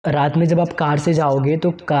रात में जब आप कार से जाओगे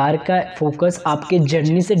तो कार का फोकस आपके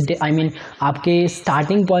जर्नी से आपके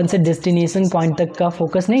स्टार्टिंग पॉइंट से डेस्टिनेशन पॉइंट तक का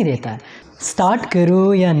फोकस नहीं देता है। स्टार्ट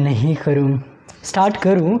करूँ या नहीं करूँ, स्टार्ट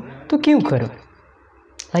करूँ तो क्यों करूँ,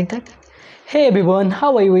 like that. Hey everyone,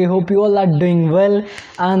 how are you? I hope you all are doing well,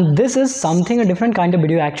 and this is something a different kind of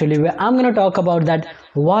video actually, where I'm gonna talk about that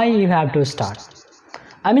why you have to start.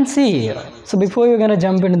 See, so before you're gonna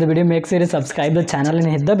jump into the video, make sure to subscribe the channel and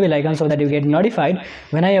hit the bell icon so that you get notified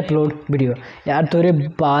when I upload video. यार थोड़े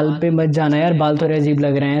बाल पे मत जाना यार, बाल थोड़े अजीब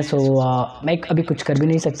लग रहे हैं, so मैं अभी कुछ कर भी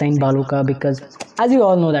नहीं सकता इन बालों का, because as you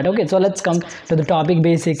all know that. Okay, so let's come to the topic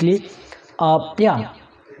basically. Yeah,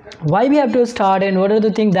 why we have to start and what are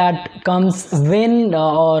the things that comes when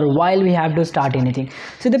or while we have to start anything.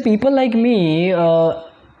 So the people like me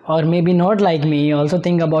or maybe not like me also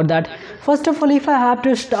think about that. First of all, if I have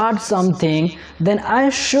to start something, then I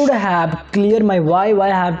should have clear my why I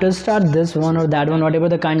have to start this one or that one, whatever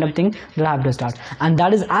the kind of thing that I have to start. And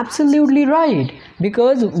that is absolutely right,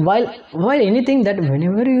 because while anything, that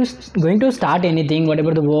whenever you going to start anything,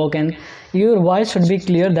 whatever the work, and your why should be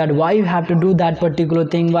clear, that why you have to do that particular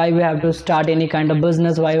thing, why you have to start any kind of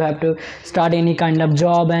business, why you have to start any kind of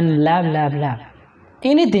job, and lab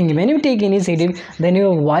anything. When you take initiative, then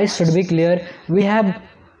your voice should be clear. We have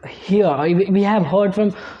heard from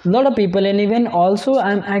a lot of people, and even also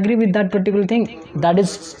I'm agree with that particular thing, that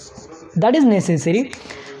is necessary.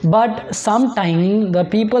 But sometimes the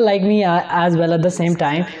people like me are, as well at the same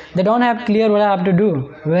time, they don't have clear what I have to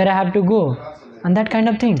do, where I have to go, and that kind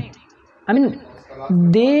of thing.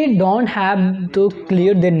 They don't have to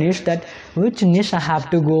clear their niche, that which niche I have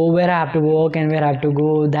to go, where I have to work, and where I have to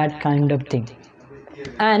go, that kind of thing.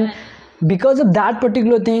 And because of that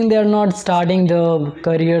particular thing, they are not starting the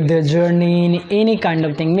career, their journey in any kind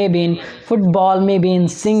of thing, maybe in football, maybe in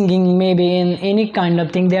singing, maybe in any kind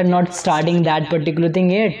of thing. They are not starting that particular thing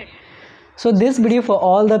yet. So this video for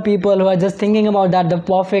all the people who are just thinking about that, the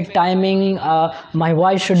perfect timing, my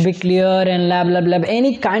voice should be clear, and blah,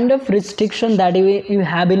 any kind of restriction that you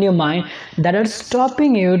have in your mind that are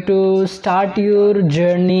stopping you to start your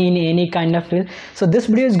journey in any kind of field. So this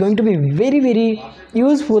video is going to be very, very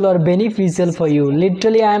useful or beneficial for you.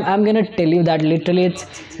 Literally, I'm gonna tell you that literally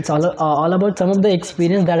it's all about some of the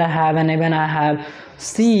experience that I have, and even I have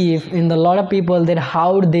see in a lot of people that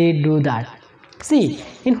how they do that. See,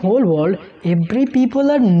 in whole world, every people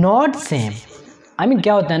are not same.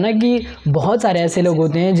 क्या होता है ना कि बहुत सारे ऐसे लोग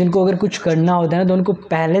होते हैं जिनको अगर कुछ करना होता है ना, तो उनको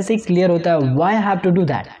पहले से ही क्लियर होता है why I have to do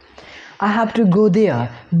that. I have to go there.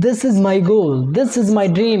 This is my goal. This is my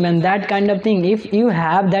dream, and that kind of thing. If you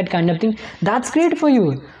have that kind of thing, that's great for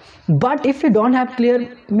you. But if you don't have clear,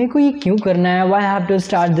 मेरे को ये क्यों करना है? Why I have to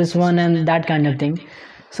start this one and that kind of thing.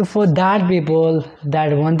 So for that people,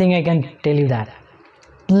 that one thing I can tell you that.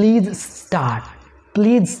 Please start.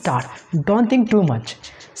 Don't think too much.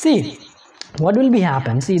 See, what will be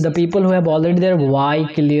happen? See, the people who have already their why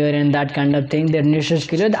clear and that kind of thing, their niche is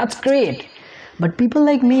clear, that's great. But people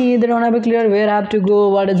like me, they don't have a clear where I have to go,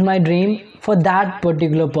 what is my dream. For that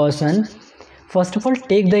particular person, first of all,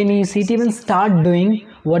 take the initiative and start doing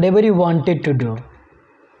whatever you wanted to do.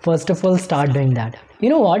 First of all, start doing that. You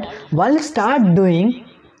know what? While start doing,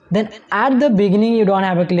 then at the beginning you don't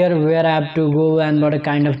have a clear where I have to go and what a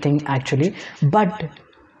kind of thing actually. But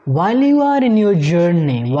while you are in your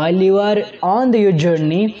journey, while you are on your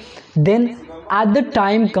journey, then at the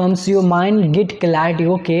time comes your mind get clarity.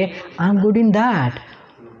 Okay, I'm good in that.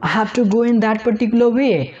 I have to go in that particular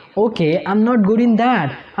way. Okay, I'm not good in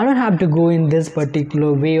that. I don't have to go in this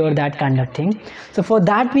particular way or that kind of thing. So for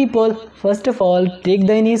that people, first of all, take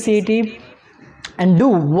the initiative and do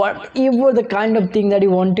whatever the kind of thing that you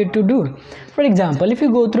wanted to do. For example, if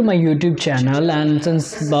you go through my YouTube channel, and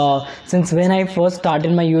since when I first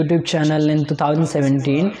started my YouTube channel in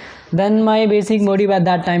 2017, then my basic motive at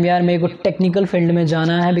that time, यार मेरे को technical field में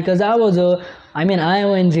जाना है, because I am an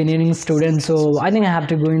engineering student, so I think I have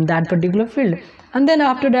to go in that particular field. And then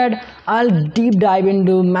after that, I'll deep dive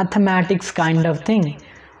into mathematics kind of thing.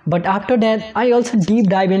 But after that, I also deep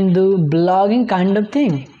dive into blogging kind of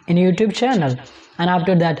thing in YouTube channel. And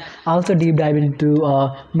after that, I also deep dive into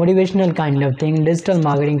motivational kind of thing, digital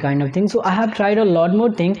marketing kind of thing. So I have tried a lot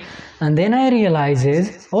more things, and then I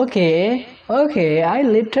realizes, okay, I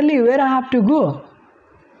literally where I have to go.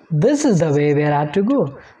 This is the way where I have to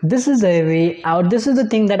go. This is the way out. This is the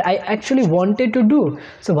thing that I actually wanted to do.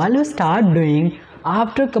 So while you start doing,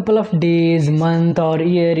 after a couple of days, month or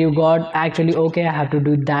year, you got actually, okay, I have to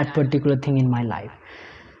do that particular thing in my life.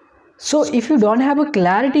 So if you don't have a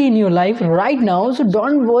clarity in your life right now, so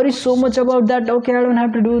don't worry so much about that. Okay, I don't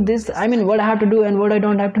have to do this. What I have to do and what I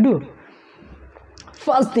don't have to do.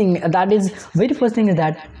 first thing, that is very first thing, is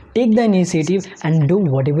that take the initiative and do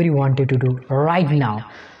whatever you wanted to do right now.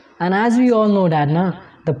 And as we all know that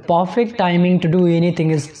the perfect timing to do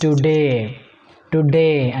anything is today,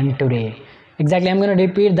 today and today. Exactly, I'm going to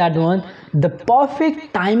repeat that one. The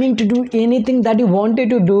perfect timing to do anything that you wanted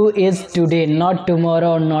to do is today, not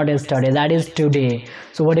tomorrow or not yesterday. That is today.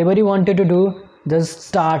 So whatever you wanted to do, just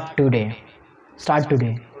start today. Start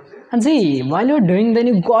today. And see, while you're doing, then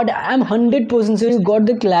you got, I'm 100% sure you got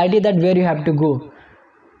the clarity that where you have to go.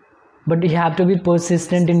 But you have to be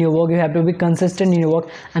persistent in your work, you have to be consistent in your work,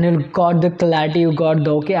 and you got the clarity, you got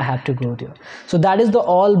the okay, I have to go there. So that is the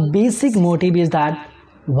all basic motive, is that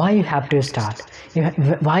why you have to start.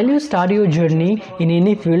 While you start your journey in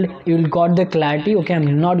any field, you will got the clarity, okay,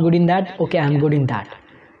 I'm not good in that, okay, I'm good in that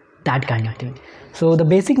kind of thing. So the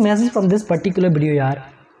basic message from this particular video, यार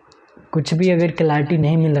कुछ भी अगर clarity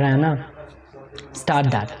नहीं मिल रहा है ना,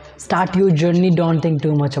 start that, start your journey, don't think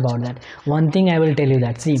too much about that. One thing I will tell you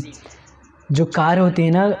that, see, जो car होती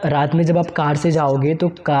है ना, रात में जब आप कार से जाओगे तो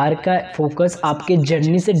कार का फोकस आपके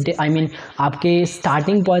जर्नी से आपके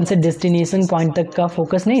स्टार्टिंग पॉइंट से डेस्टिनेशन पॉइंट तक का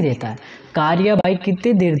फोकस नहीं देता है. कार या बाइक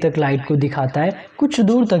कितनी देर तक लाइट को दिखाता है, कुछ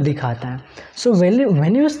दूर तक दिखाता है. So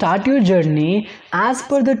when you start your journey as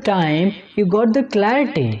per the time, you got the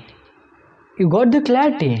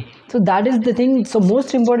clarity, so that is the thing. So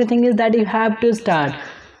most important thing is that you have to start.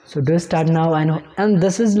 So do start now. And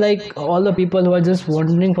this is like all the people who are just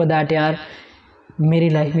wondering for that, यार मेरी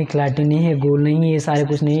life में clarity नहीं है, गोल नहीं है, ये सारे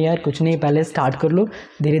कुछ नहीं है, यार कुछ नहीं, पहले स्टार्ट कर लो,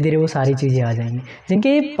 धीरे धीरे वो सारी चीज़ें आ जाएंगी.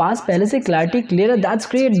 जिनके पास पहले से क्लैरिटी क्लियर है, that's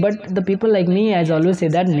great. But the people like me, as always say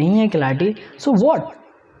that नहीं है clarity, so what,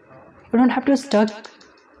 you don't have to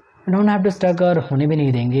stuck, और होने भी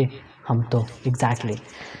नहीं देंगे हम तो. Exactly.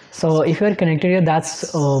 So if you are connected here, that's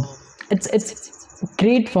it's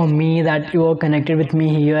great for me that you are connected with me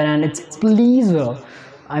here, and it's pleasure.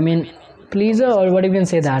 Pleasure, or what you can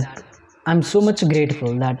say, that I'm so much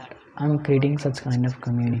grateful that I'm creating such kind of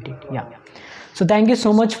community. Yeah. So thank you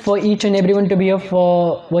so much for each and everyone to be here for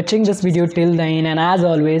watching this video till the end, and as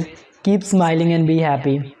always, keep smiling and be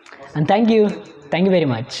happy. And thank you very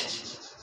much.